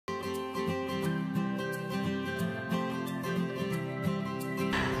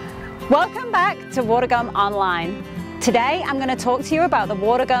Welcome back to Watergum Online. Today I'm going to talk to you about the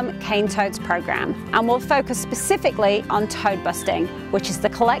Watergum Cane Toads program, and we'll focus specifically on toad busting, which is the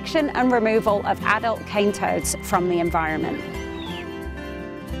collection and removal of adult cane toads from the environment.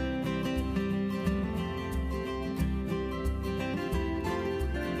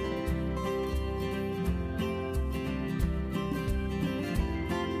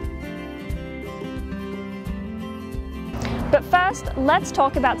 But first, let's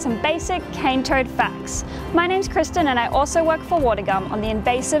talk about some basic cane toad facts. My name's Kristen and I also work for Watergum on the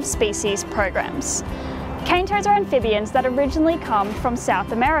invasive species programs. Cane toads are amphibians that originally come from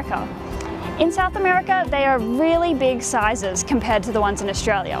South America. In South America, they are really big sizes compared to the ones in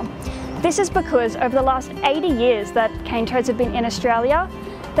Australia. This is because over the last 80 years that cane toads have been in Australia,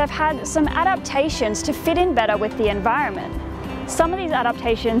 they've had some adaptations to fit in better with the environment. Some of these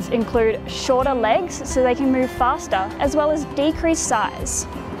adaptations include shorter legs so they can move faster, as well as decreased size.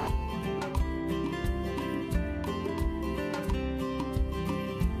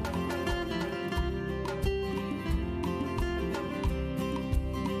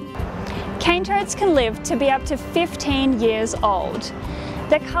 Cane toads can live to be up to 15 years old.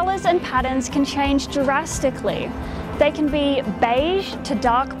 Their colours and patterns can change drastically. They can be beige to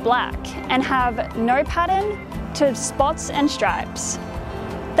dark black and have no pattern to spots and stripes.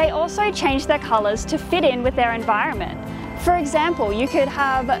 They also change their colours to fit in with their environment. For example, you could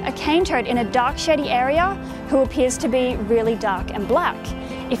have a cane toad in a dark shady area who appears to be really dark and black.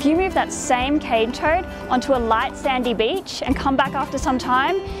 If you move that same cane toad onto a light sandy beach and come back after some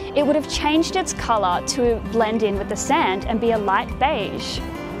time, it would have changed its colour to blend in with the sand and be a light beige.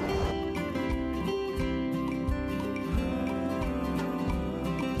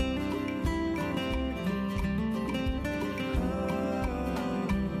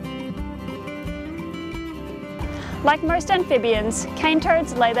 Like most amphibians, cane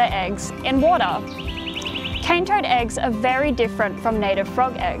toads lay their eggs in water. Cane toad eggs are very different from native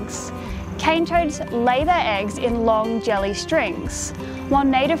frog eggs. Cane toads lay their eggs in long jelly strings, while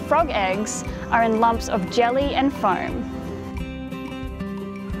native frog eggs are in lumps of jelly and foam.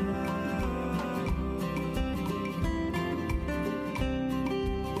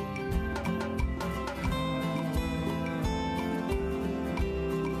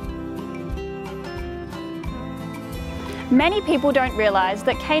 Many people don't realise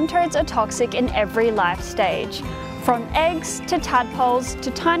that cane toads are toxic in every life stage, from eggs to tadpoles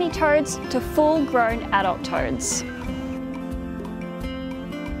to tiny toads to full-grown adult toads.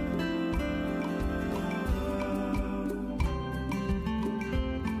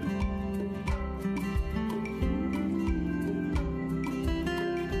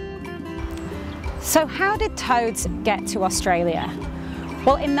 So how did toads get to Australia?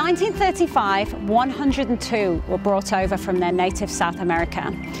 Well, in 1935, 102 were brought over from their native South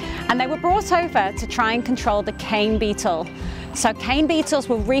America, and they were brought over to try and control the cane beetle. So cane beetles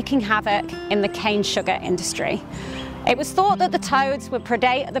were wreaking havoc in the cane sugar industry. It was thought that the toads would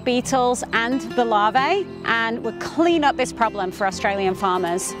predate the beetles and the larvae and would clean up this problem for Australian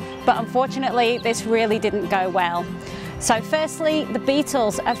farmers. But unfortunately, this really didn't go well. So firstly, the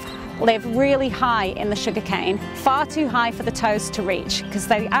beetles live really high in the sugarcane, far too high for the toads to reach because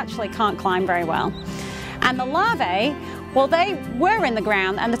they actually can't climb very well. And the larvae, well, they were in the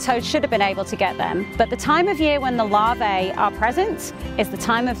ground and the toads should have been able to get them, but the time of year when the larvae are present is the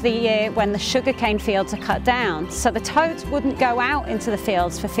time of the year when the sugarcane fields are cut down, so the toads wouldn't go out into the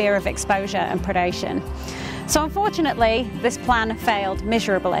fields for fear of exposure and predation. So unfortunately, this plan failed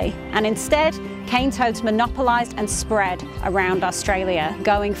miserably, and instead, cane toads monopolised and spread around Australia,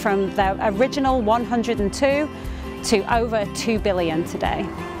 going from the original 102 to over 2 billion today.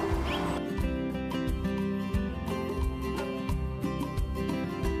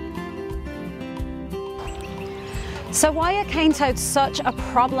 So why are cane toads such a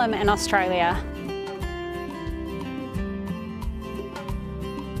problem in Australia?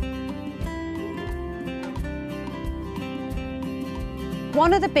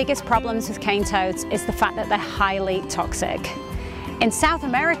 One of the biggest problems with cane toads is the fact that they're highly toxic. In South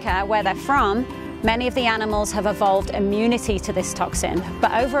America, where they're from, many of the animals have evolved immunity to this toxin,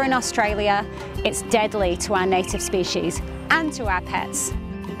 but over in Australia, it's deadly to our native species and to our pets.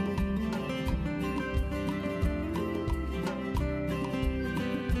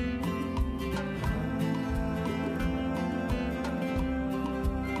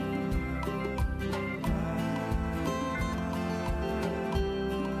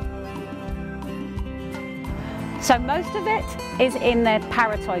 So most of it is in their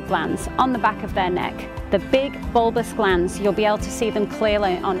parotoid glands on the back of their neck. The big bulbous glands, you'll be able to see them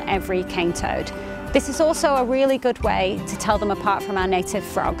clearly on every cane toad. This is also a really good way to tell them apart from our native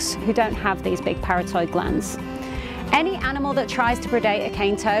frogs, who don't have these big parotoid glands. Any animal that tries to predate a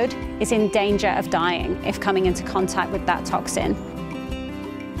cane toad is in danger of dying if coming into contact with that toxin.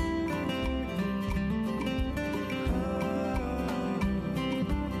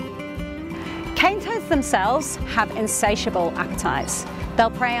 Cane toads themselves have insatiable appetites.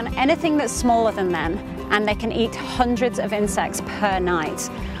 They'll prey on anything that's smaller than them, and they can eat hundreds of insects per night.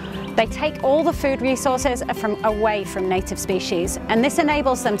 They take all the food resources away from native species, and this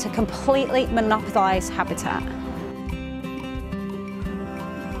enables them to completely monopolize habitat.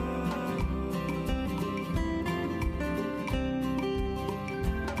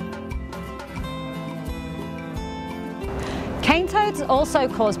 Cane toads also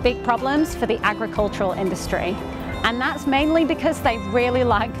cause big problems for the agricultural industry, and that's mainly because they really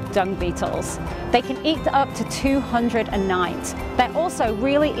like dung beetles. They can eat up to 200 a night. They're also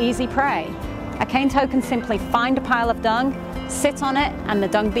really easy prey. A cane toad can simply find a pile of dung, sit on it, and the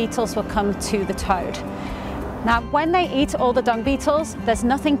dung beetles will come to the toad. Now, when they eat all the dung beetles, there's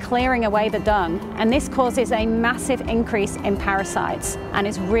nothing clearing away the dung, and this causes a massive increase in parasites and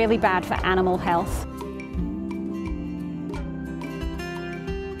is really bad for animal health.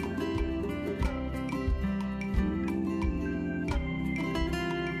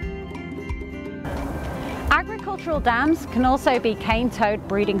 Agricultural dams can also be cane toad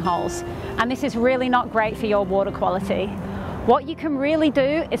breeding holes, and this is really not great for your water quality. What you can really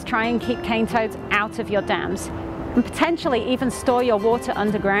do is try and keep cane toads out of your dams, and potentially even store your water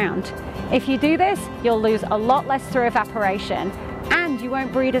underground. If you do this, you'll lose a lot less through evaporation, and you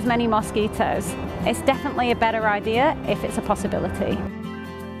won't breed as many mosquitoes. It's definitely a better idea if it's a possibility.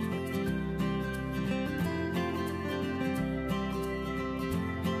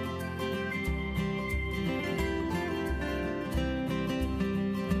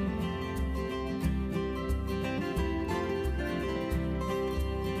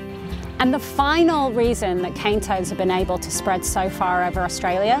 And the final reason that cane toads have been able to spread so far over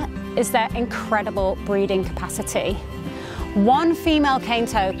Australia is their incredible breeding capacity. One female cane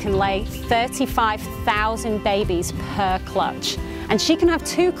toad can lay 35,000 babies per clutch, and she can have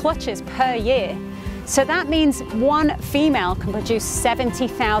 2 clutches per year. So that means one female can produce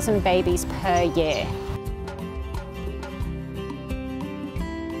 70,000 babies per year.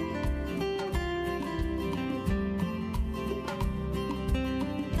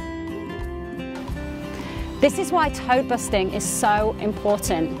 This is why toad busting is so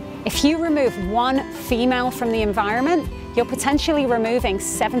important. If you remove one female from the environment, you're potentially removing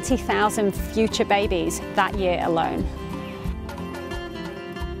 70,000 future babies that year alone.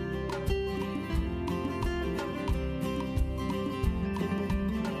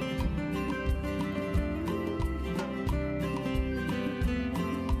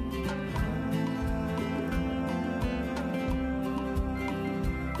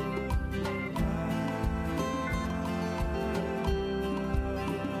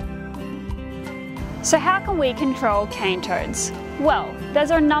 So how can we control cane toads? Well,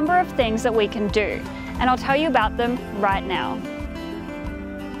 there's a number of things that we can do, and I'll tell you about them right now.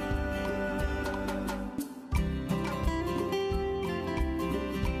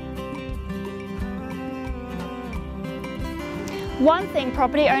 One thing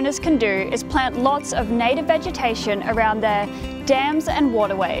property owners can do is plant lots of native vegetation around their dams and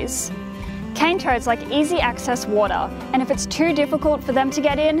waterways. Cane toads like easy access water, and if it's too difficult for them to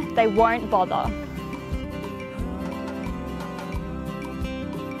get in, they won't bother.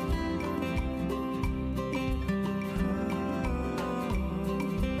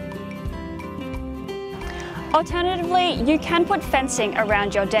 Alternatively, you can put fencing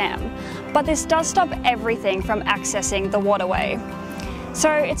around your dam, but this does stop everything from accessing the waterway. So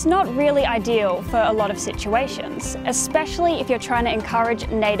it's not really ideal for a lot of situations, especially if you're trying to encourage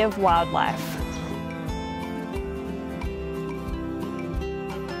native wildlife.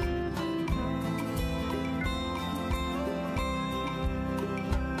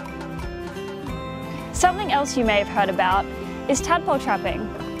 Something else you may have heard about is tadpole trapping.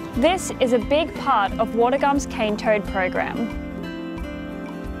 This is a big part of Watergum's cane toad program.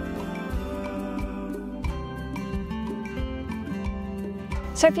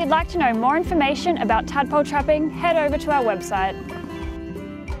 So if you'd like to know more information about tadpole trapping, head over to our website.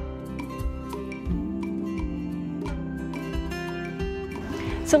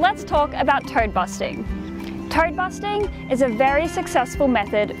 So let's talk about toad busting. Toad busting is a very successful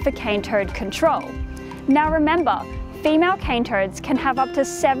method for cane toad control. Now remember, female cane toads can have up to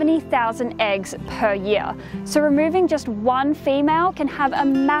 70,000 eggs per year, so removing just one female can have a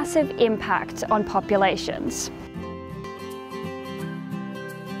massive impact on populations.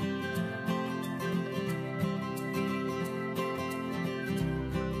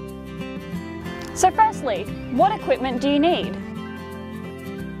 So firstly, what equipment do you need?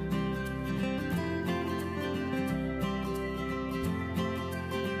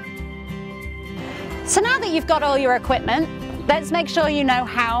 So now that you've got all your equipment, let's make sure you know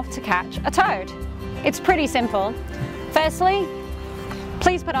how to catch a toad. It's pretty simple. Firstly,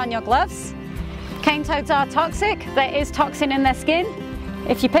 please put on your gloves. Cane toads are toxic. There is toxin in their skin.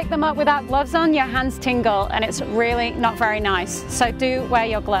 If you pick them up without gloves on, your hands tingle and it's really not very nice. So do wear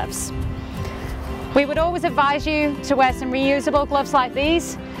your gloves. We would always advise you to wear some reusable gloves like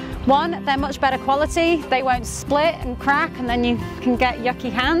these. One, they're much better quality. They won't split and crack and then you can get yucky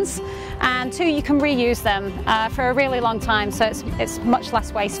hands. And two, you can reuse them for a really long time, so it's much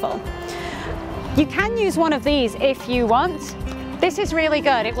less wasteful. You can use one of these if you want. This is really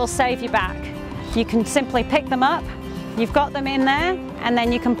good, it will save you back. You can simply pick them up, you've got them in there, and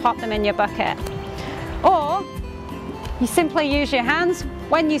then you can pop them in your bucket. Or you simply use your hands.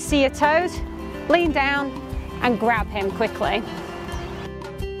 When you see a toad, lean down and grab him quickly.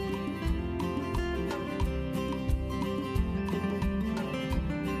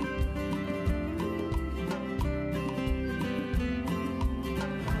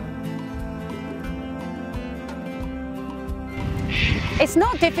 It's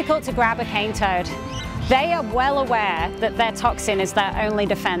not difficult to grab a cane toad. They are well aware that their toxin is their only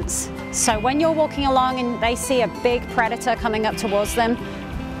defense. So when you're walking along and they see a big predator coming up towards them,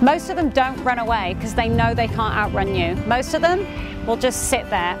 most of them don't run away because they know they can't outrun you. Most of them will just sit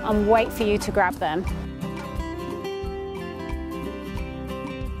there and wait for you to grab them.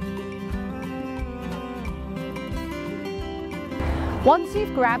 Once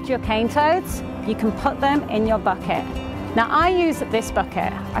you've grabbed your cane toads, you can put them in your bucket. Now I use this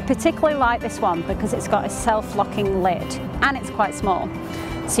bucket. I particularly like this one because it's got a self-locking lid and it's quite small.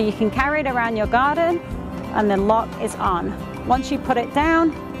 So you can carry it around your garden and the lock is on. Once you put it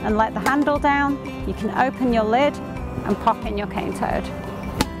down and let the handle down, you can open your lid and pop in your cane toad.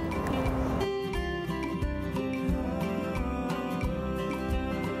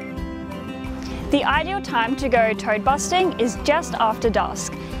 The ideal time to go toad busting is just after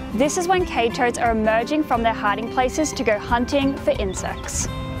dusk. This is when cave toads are emerging from their hiding places to go hunting for insects.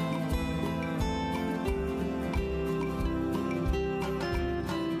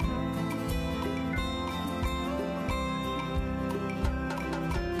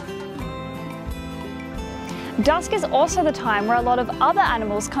 Dusk is also the time where a lot of other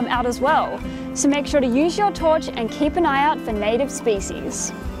animals come out as well, so make sure to use your torch and keep an eye out for native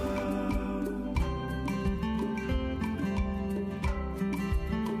species.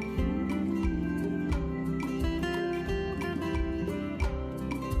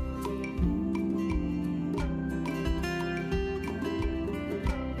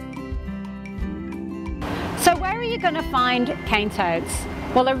 So where are you going to find cane toads?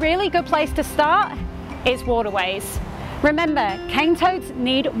 Well, a really good place to start is waterways. Remember, cane toads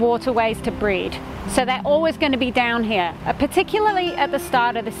need waterways to breed, so they're always going to be down here, particularly at the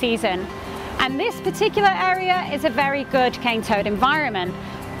start of the season. And this particular area is a very good cane toad environment.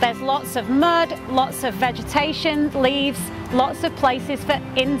 There's lots of mud, lots of vegetation, leaves, lots of places for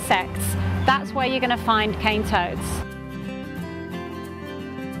insects. That's where you're going to find cane toads.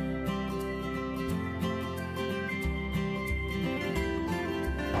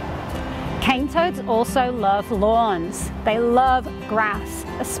 Cane toads also love lawns. They love grass,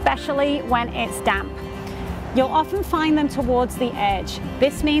 especially when it's damp. You'll often find them towards the edge.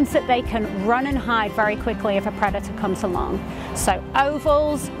 This means that they can run and hide very quickly if a predator comes along. So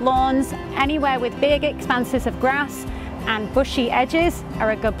ovals, lawns, anywhere with big expanses of grass and bushy edges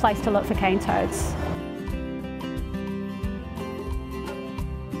are a good place to look for cane toads.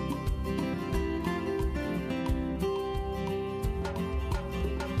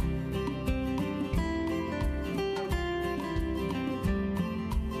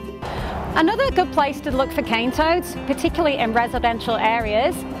 Another good place to look for cane toads, particularly in residential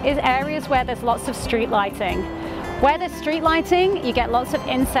areas, is areas where there's lots of street lighting. Where there's street lighting, you get lots of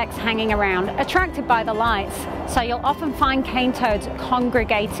insects hanging around, attracted by the lights. So you'll often find cane toads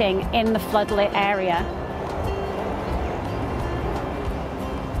congregating in the floodlit area.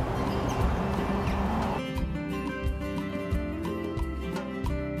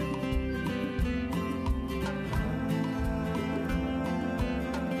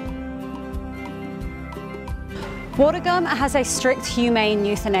 Watergum has a strict humane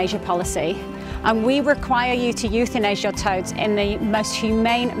euthanasia policy, and we require you to euthanize your toads in the most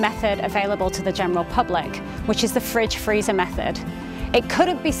humane method available to the general public, which is the fridge-freezer method. It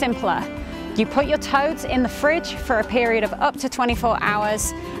couldn't be simpler. You put your toads in the fridge for a period of up to 24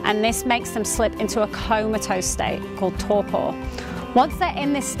 hours, and this makes them slip into a comatose state called torpor. Once they're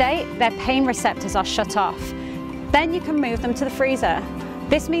in this state, their pain receptors are shut off. Then you can move them to the freezer.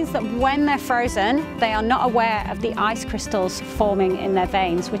 This means that when they're frozen, they are not aware of the ice crystals forming in their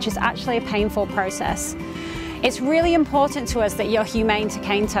veins, which is actually a painful process. It's really important to us that you're humane to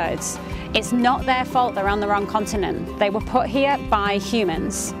cane toads. It's not their fault they're on the wrong continent. They were put here by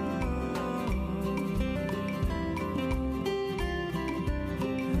humans.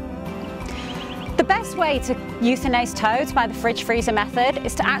 The best way to euthanize toads by the fridge freezer method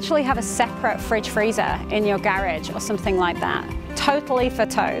is to actually have a separate fridge freezer in your garage or something like that, totally for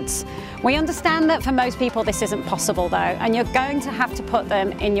toads. We understand that for most people this isn't possible though, and you're going to have to put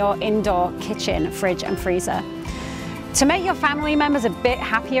them in your indoor kitchen fridge and freezer. To make your family members a bit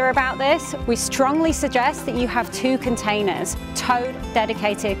happier about this, we strongly suggest that you have 2 containers, toad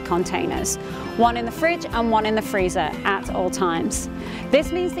dedicated containers, one in the fridge and one in the freezer at all times.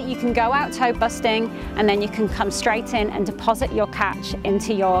 This means that you can go out toad busting and then you can come straight in and deposit your catch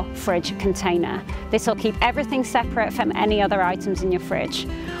into your fridge container. This will keep everything separate from any other items in your fridge.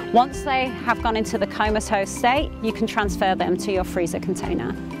 Once they have gone into the comatose state, you can transfer them to your freezer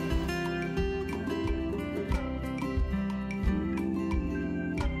container.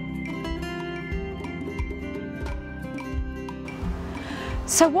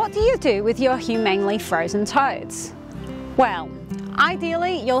 So what do you do with your humanely frozen toads? Well,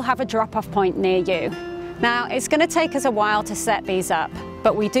 ideally you'll have a drop-off point near you. Now it's going to take us a while to set these up,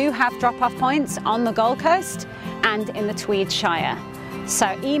 but we do have drop-off points on the Gold Coast and in the Tweed Shire.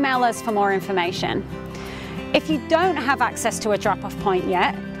 So email us for more information. If you don't have access to a drop-off point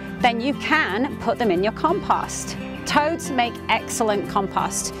yet, then you can put them in your compost. Toads make excellent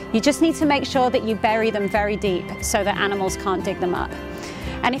compost. You just need to make sure that you bury them very deep so that animals can't dig them up.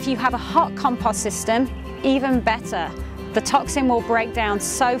 And if you have a hot compost system, even better. The toxin will break down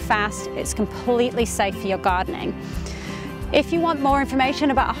so fast, it's completely safe for your gardening. If you want more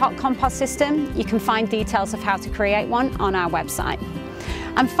information about a hot compost system, you can find details of how to create one on our website.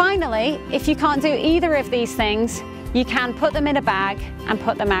 And finally, if you can't do either of these things, you can put them in a bag and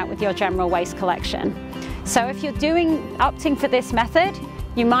put them out with your general waste collection. So if you're opting for this method,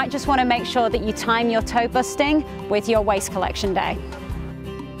 you might just want to make sure that you time your toad busting with your waste collection day.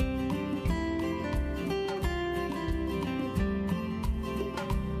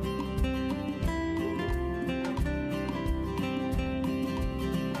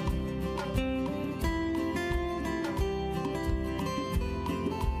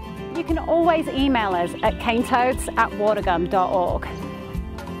 You can always email us at canetoads@watergum.org.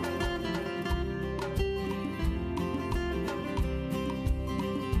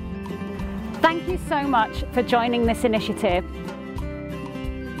 Thank you so much for joining this initiative.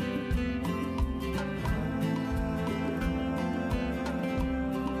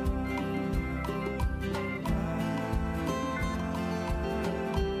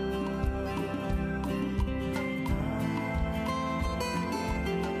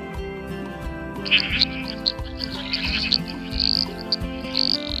 Thank you.